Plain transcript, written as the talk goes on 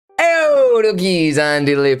Yo, Duckies,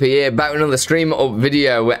 Andilippi here, back with another StreamUP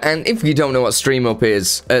video. And if you don't know what StreamUP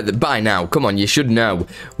is, by now, come on, you should know.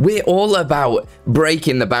 We're all about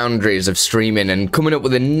breaking the boundaries of streaming and coming up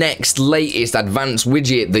with the next latest advanced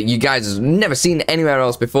widget that you guys have never seen anywhere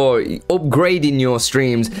else before, upgrading your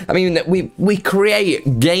streams. I mean, we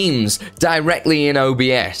create games directly in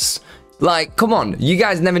OBS. Like, come on, you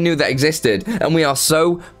guys never knew that existed, and we are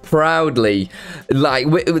so proudly, like,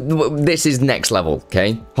 this is next level,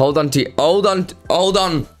 okay? Hold on to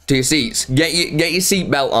your seats. Get your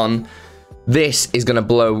seatbelt on. This is gonna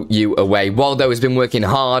blow you away. Waldo has been working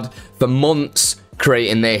hard for months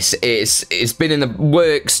creating this. It's been in the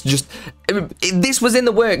works. This was in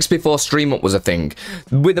the works before StreamUP was a thing.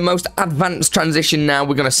 With the most advanced transition now,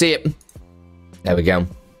 we're gonna see it. There we go.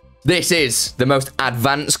 This is the most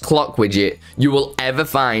advanced clock widget you will ever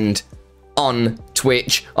find on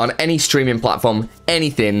Twitch, on any streaming platform,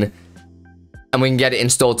 anything, and we can get it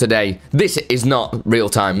installed today. This is not real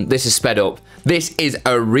time. This is sped up. This is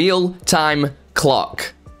a real time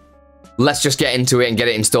clock. Let's just get into it and get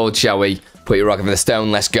it installed, shall we? Put your rock over the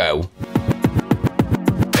stone. Let's go.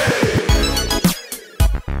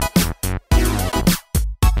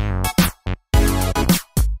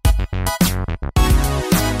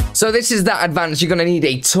 So this is that advanced. You're going to need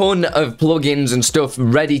a ton of plugins and stuff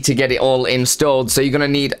ready to get it all installed. So you're going to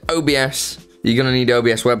need OBS. You're going to need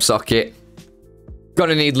OBS WebSocket.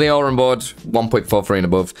 Going to need llatsnI board 1.43 and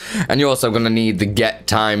above. And you're also going to need the get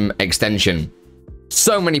time extension.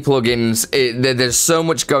 So many plugins. There's so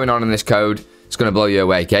much going on in this code. It's going to blow you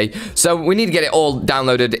away, okay? So we need to get it all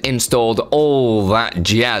downloaded, installed, all that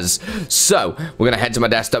jazz. So we're going to head to my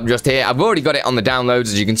desktop just here. I've already got it on the downloads,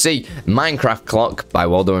 as you can see. Minecraft Clock by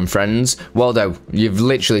Waldo and Friends. Waldo, you've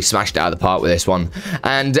literally smashed it out of the park with this one.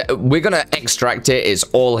 And we're going to extract it. It's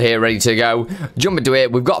all here, ready to go. Jump into it.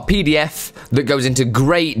 We've got a PDF that goes into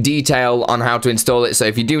great detail on how to install it. So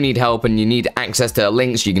if you do need help and you need access to the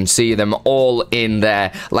links, you can see them all in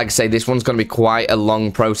there. Like I say, this one's going to be quite a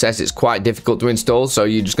long process. It's quite difficult to install, so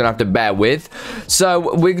you're just gonna have to bear with.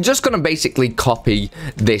 So we're just gonna basically copy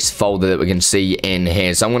this folder that we can see in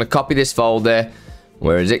here. So I'm gonna copy this folder.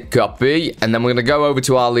 Where is it? Copy. And then we're going to go over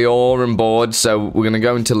to our llatsnI board. So we're going to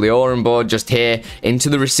go into llatsnI board just here, into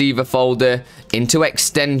the receiver folder, into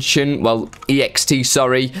extension, well, ext,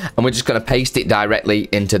 sorry. And we're just going to paste it directly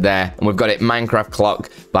into there. And we've got it, Minecraft Clock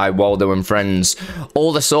by Waldo and Friends.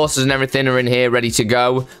 All the sources and everything are in here, ready to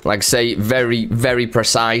go. Like I say, very, very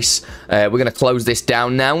precise. We're going to close this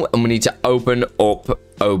down now, and we need to open up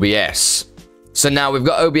OBS. So now we've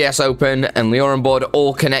got OBS open and llatsnI board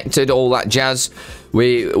all connected, all that jazz.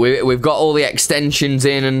 We've got all the extensions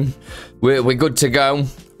in, and we're good to go.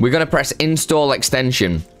 We're going to press install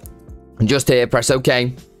extension. And just here, press OK.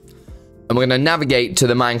 And we're going to navigate to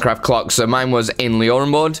the Minecraft Clock. So mine was in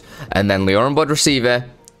llatsnI board, and then llatsnI board receiver.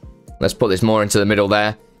 Let's put this more into the middle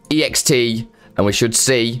there. EXT, and we should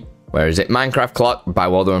see, where is it? Minecraft Clock by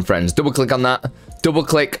Waldo and Friends. Double click on that. Double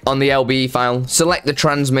click on the LBE file, select the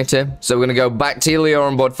transmitter. So we're going to go back to your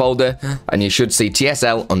llatsnI board folder, and you should see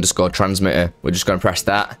TSL_transmitter. We're just going to press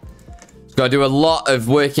that. It's going to do a lot of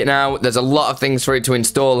working out. There's a lot of things for it to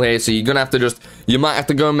install here, so you're going to have to you might have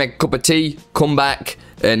to go and make a cup of tea, come back,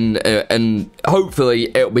 and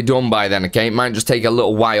hopefully it'll be done by then, okay? It might just take a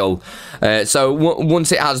little while. So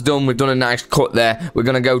once it has done, we've done a nice cut there. We're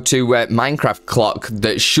going to go to Minecraft Clock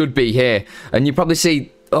that should be here, and you probably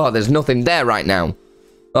see, oh, there's nothing there right now.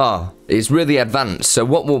 Oh, it's really advanced. So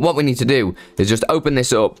what we need to do is just open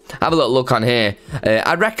this up, have a little look on here.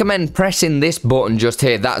 I recommend pressing this button just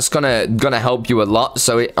here. That's gonna help you a lot.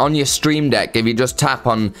 So on your stream deck, if you just tap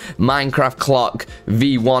on Minecraft Clock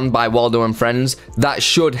V1 by Waldo and Friends, that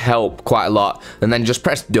should help quite a lot. And then just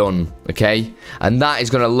press done, okay? And that is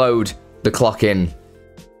gonna load the clock in.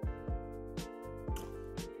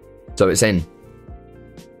 So it's in.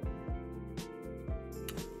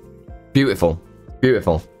 Beautiful.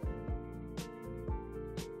 Beautiful.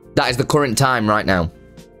 That is the current time right now.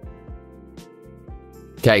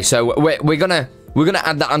 Okay, so we're gonna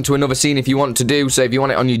add that onto another scene if you want to do. So if you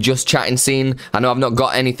want it on your just chatting scene, I know I've not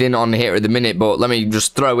got anything on here at the minute, but let me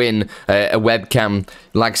just throw in a webcam.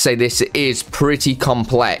 Like I say, this is pretty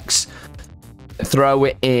complex. Throw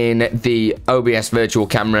in the OBS virtual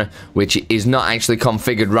camera, which is not actually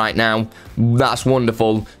configured right now. That's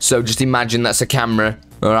wonderful. So just imagine that's a camera.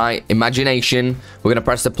 Alright, imagination. We're going to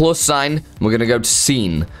press the plus sign, and we're going to go to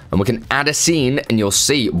scene. And we can add a scene, and you'll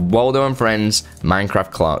see Waldo and Friends,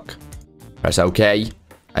 Minecraft Clock. Press OK.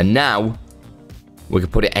 And now, we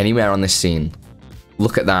can put it anywhere on this scene.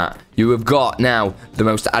 Look at that. You have got now the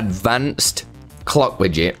most advanced clock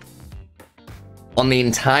widget on the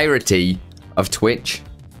entirety of Twitch.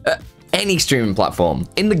 any streaming platform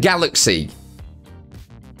in the galaxy.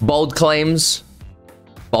 Bold claims.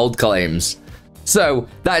 Bold claims. So,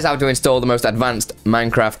 that is how to install the most advanced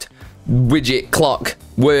Minecraft widget, clock,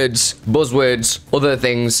 words, buzzwords, other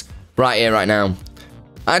things right here, right now.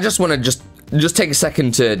 I just want to just take a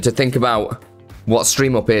second to think about what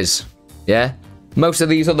StreamUP is, yeah? Most of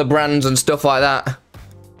these other brands and stuff like that,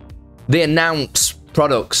 they announce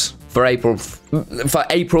products for April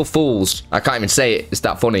Fools. I can't even say it, it's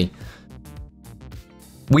that funny.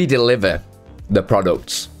 We deliver the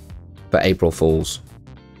products for April Fools.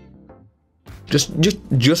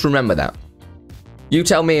 Just remember that. You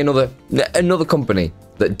tell me another company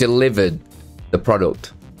that delivered the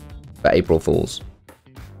product for April Fools.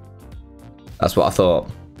 That's what I thought.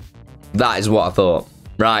 That is what I thought.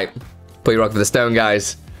 Right. Put your rock for the stone,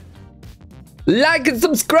 guys. Like and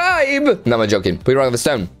subscribe! No, I'm joking. Put your rock for the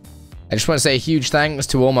stone. I just want to say a huge thanks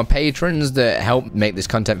to all my patrons that help make this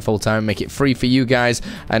content full-time, make it free for you guys,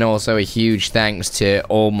 and also a huge thanks to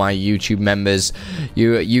all my YouTube members.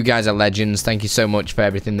 You guys are legends. Thank you so much for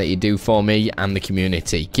everything that you do for me and the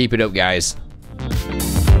community. Keep it up, guys.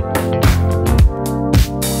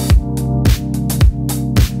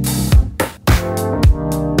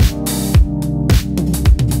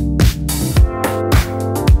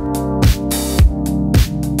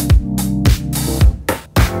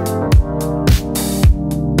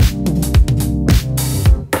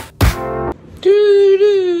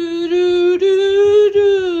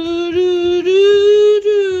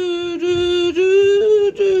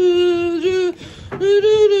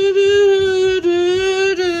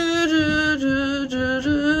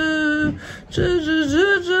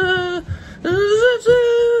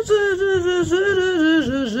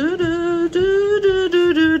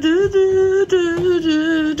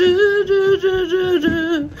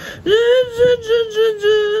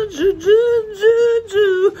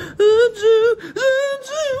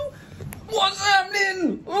 What's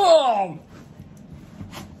happening? Oh!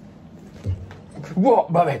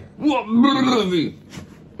 What, baby? What, baby?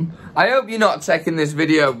 I hope you're not taking this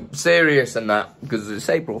video serious and that, because it's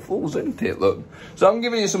April Fool's, isn't it? Look. So I'm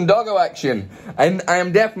giving you some doggo action, and I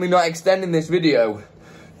am definitely not extending this video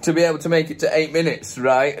to be able to make it to 8 minutes,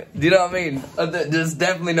 right? Do you know what I mean? That's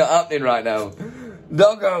definitely not happening right now.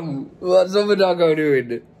 Doggo, what's other doggo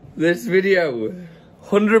doing? This video,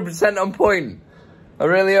 100% on point. I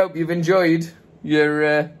really hope you've enjoyed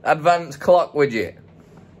your advanced clock widget.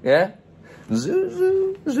 Yeah? Zoo,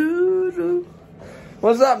 zoo, zoo, zoo.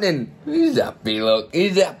 What's happening? He's happy, look.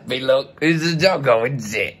 He's happy, look. He's a doggo,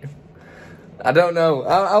 isn't it? I don't know.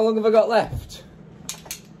 How long have I got left?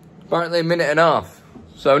 Apparently a minute and a half.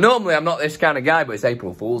 So normally I'm not this kind of guy, but it's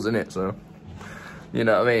April Fool's, isn't it? So, you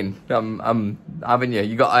know what I mean? I'm having you.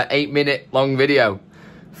 You got an 8-minute long video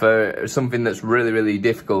for something that's really, really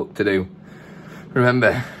difficult to do.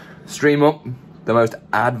 Remember, StreamUP, the most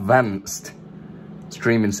advanced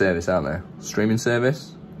streaming service out there. Streaming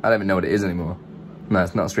service? I don't even know what it is anymore. No,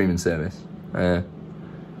 it's not a streaming service.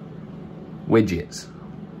 Widgets.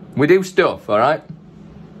 We do stuff, alright?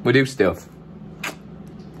 We do stuff.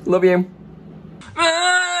 Love you.